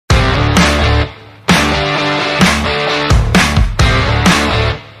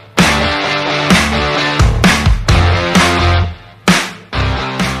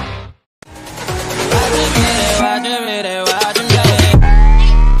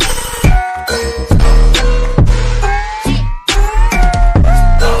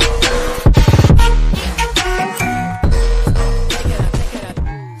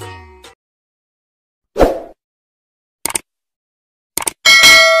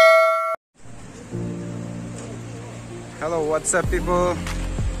Hello, what's up people?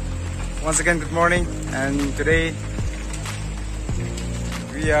 Once again, good morning, and today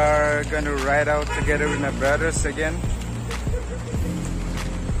we are going to ride out together with my brothers again.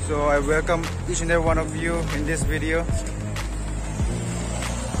 So I welcome each and every one of you in this video.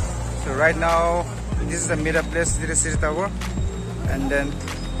 So right now, this is the meetup place, the city tower, and then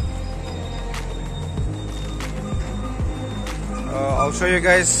I'll show you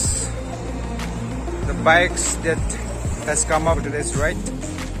guys the bikes that has come up to this ride.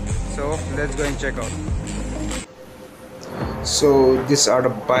 So let's go and check out. So these are the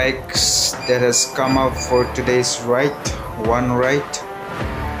bikes that has come up for today's ride, one ride.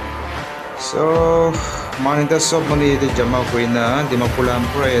 So manita sob mali ito jama ko ina di mapulan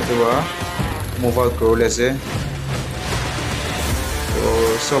pura ito move out ko lese.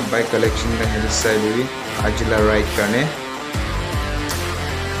 So bike collection na hindi sa liwi ajila ride kane.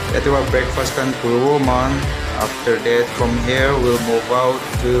 Ito breakfast kan puro man. After that, from here we'll move out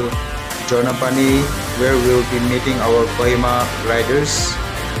to Jonapani, where we'll be meeting our Kohima riders,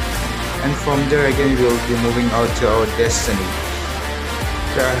 and from there again we'll be moving out to our destiny.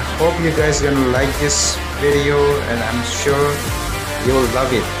 So I hope you guys are gonna like this video, and I'm sure you'll love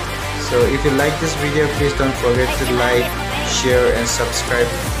it. So if you like this video, please don't forget to like, share and subscribe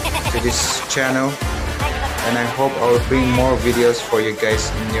to this channel, and I hope I'll bring more videos for you guys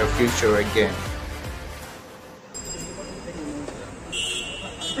in your future again.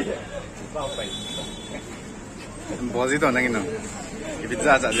 Bozi to nang ino.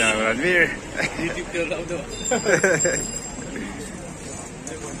 Ibidza sa jang Ranveer. YouTube ko daw to.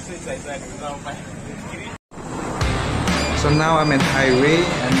 So now I'm at highway,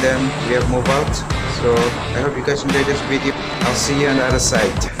 and then we have moved out. So I hope you guys enjoyed this video. I'll see you on the other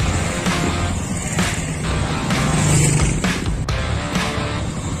side.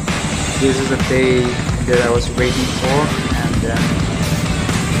 This is the day that I was waiting for, and then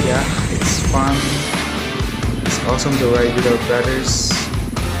yeah, it's fun. It's awesome to ride with our brothers,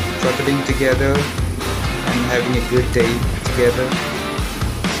 traveling together and having a good day together.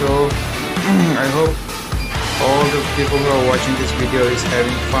 So I hope all the people who are watching this video is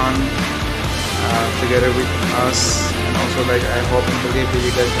having fun together with us, and also like I hope and believe that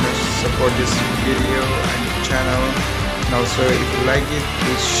you guys are gonna support this video and channel. And also if you like it,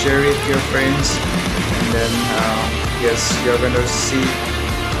 please share it to your friends, and then yes, you're gonna see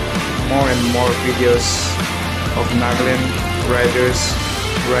more and more videos of Nagaland riders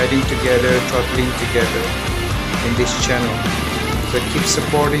riding together, traveling together in this channel. So keep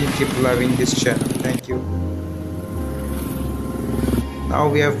supporting, keep loving this channel. Thank you. Now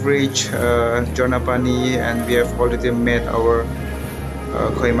we have reached Jonapani, and we have already met our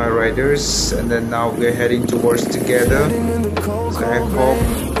Kohima riders, and then now we're heading towards together. So I hope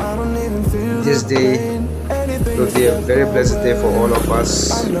this day will be a very blessed day for all of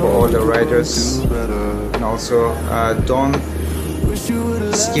us, for all the riders. And also don't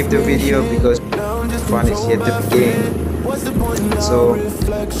skip the video because fun is yet to begin. So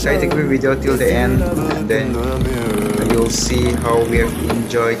try to keep the video till the end, and then you'll see how we have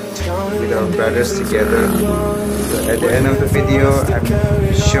enjoyed with our brothers together. So at the end of the video, I'm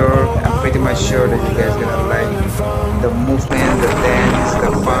pretty much sure that you guys are gonna like the movement, the dance,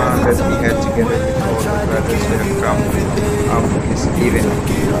 the fun that we had together with all the brothers who have come up for this event.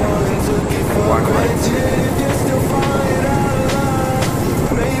 One ride.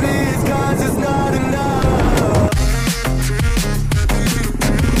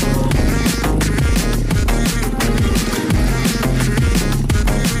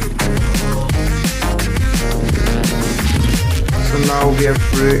 So now we are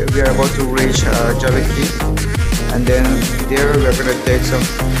about to reach Jalukie, and then there we are gonna take some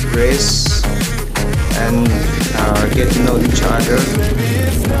rest and get to know each other,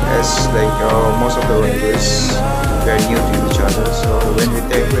 as like most of the riders we are new to each other. So when we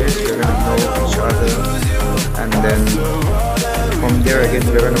take rest, we're gonna know each other, and then from there again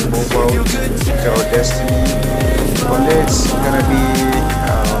we're gonna move out to our destiny. From there it's gonna be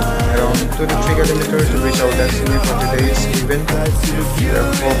around 2 to 3 kilometers to reach our destiny for today's event. I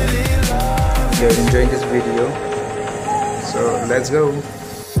hope you're enjoying this video. So let's go.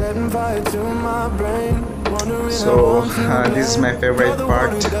 So this is my favorite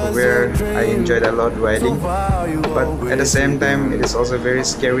part, where I enjoyed a lot riding, but at the same time it is also very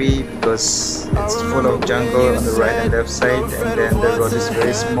scary because it's full of jungle on the right and left side, and then the road is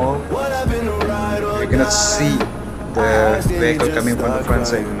very small. You cannot see the vehicle coming from the front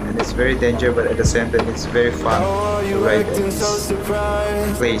side, and it's very dangerous, but at the same time it's very fun to ride at this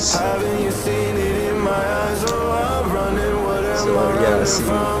place. So yeah, see.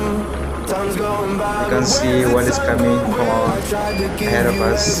 You can see what is coming from ahead of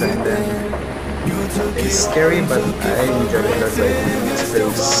us, and then it's scary, but I enjoy it as I this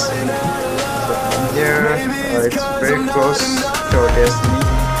place. So from here, it's very close to our destiny.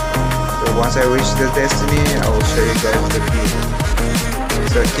 So once I reach the destiny, I will show you guys the view.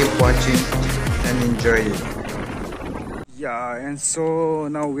 So keep watching and enjoy it. Yeah, and so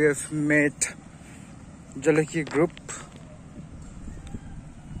now we have met Jalukie group.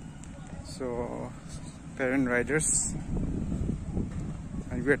 So Peren riders,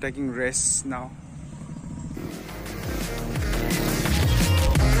 and we are taking rest now.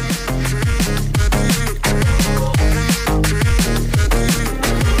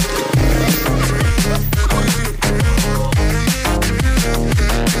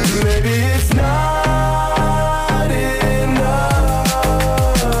 Maybe it's not enough,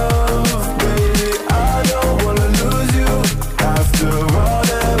 baby. I don't wanna lose you after all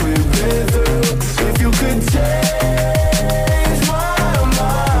that we've been through. If you could change my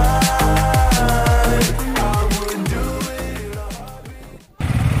mind, I would do it all.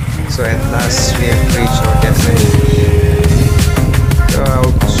 So at last we have reached our destination. So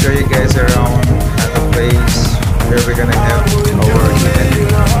I'll show you guys around at the place where we're gonna have our event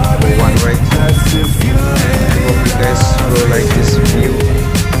for one ride. I hope you guys will like this view,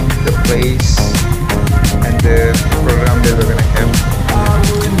 the place, and the program that we're gonna have.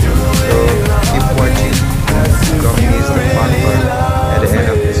 So keep watching. Don't miss the fun part at the end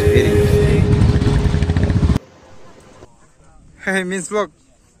of this video. Hey, Miss Vlog.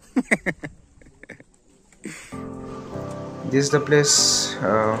 This is the place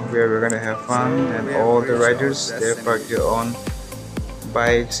where we're gonna have fun, and all the riders, they park their own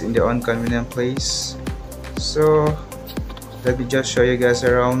bikes in their own convenient place. So let me just show you guys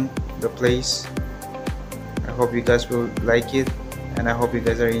around the place. I hope you guys will like it, and I hope you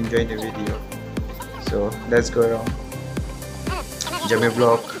guys are enjoying the video. So let's go around. Jamie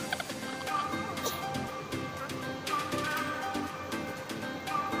Vlog.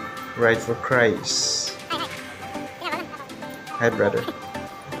 Ride for Christ. Hi brother.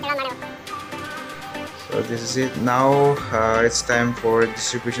 So this is it now. It's time for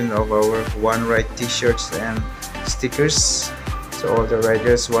distribution of our one ride t-shirts and stickers. So all the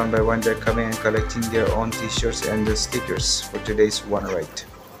riders, one by one, they're coming and collecting their own t-shirts and the stickers for today's one ride.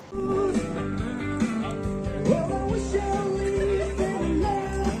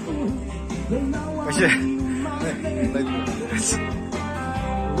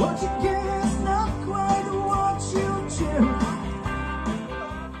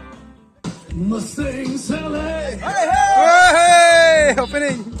 Mustang Sally. Hey,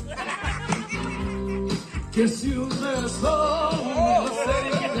 opening. Guess you let us know. Set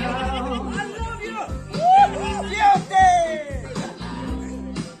it down. I love you. Guilty.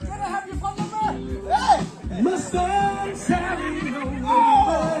 Gotta have your phone number. Hey. Mustang Sally.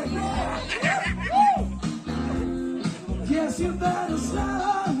 Guess you better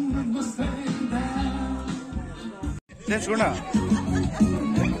slow the Mustang down. Let's go now.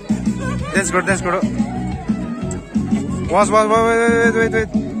 That's good, that's good. Wait.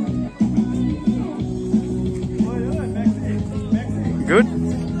 Good?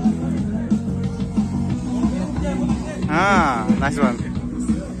 Ah, nice one.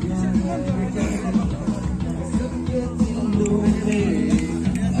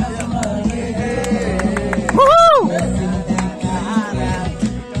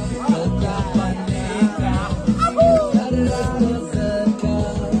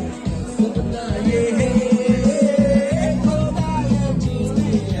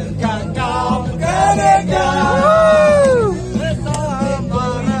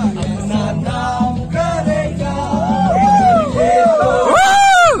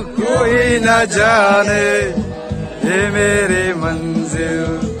 ना जाने ये मेरी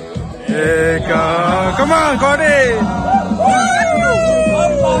मंजिल है कहाँ. Come on, Cody.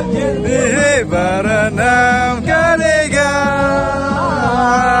 ये बारा नाम करेगा.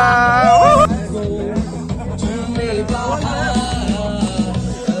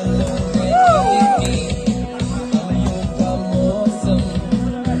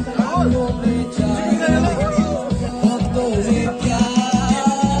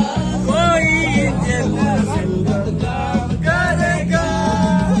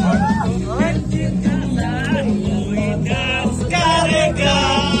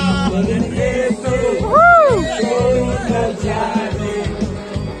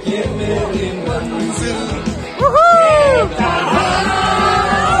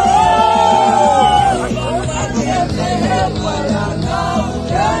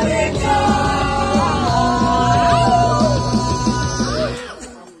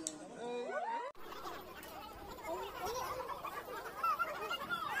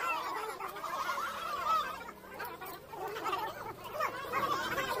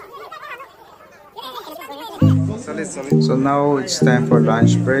 So now it's time for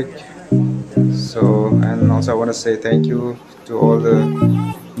lunch break. So, and also I want to say thank you to all the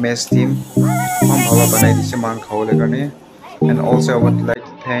mess team. And also I would like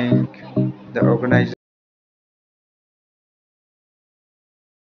to thank the organizer.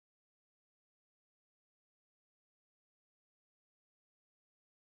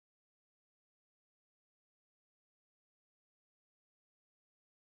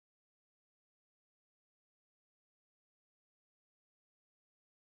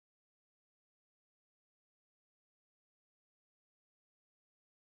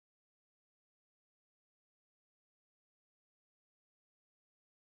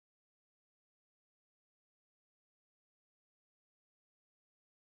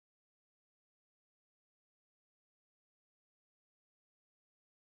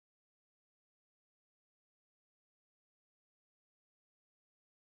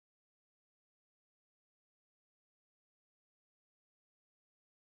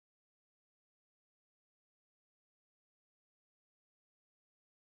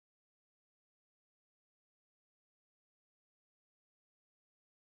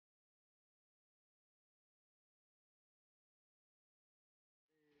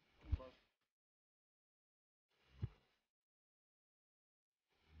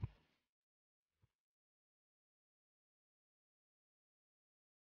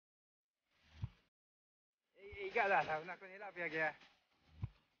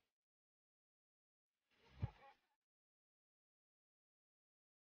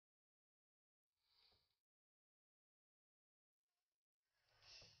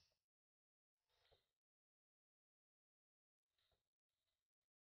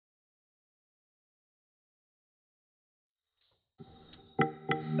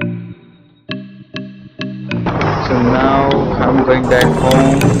 So now I'm going back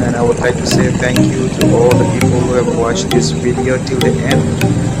home, and I would like to say thank you to all the people who have watched this video till the end.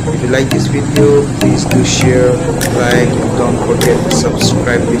 If you like this video, please do share, like, and don't forget to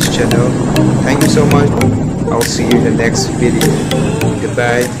subscribe to this channel. Thank you so much. I'll see you in the next video.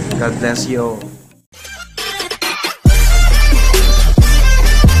 Goodbye. God bless you all.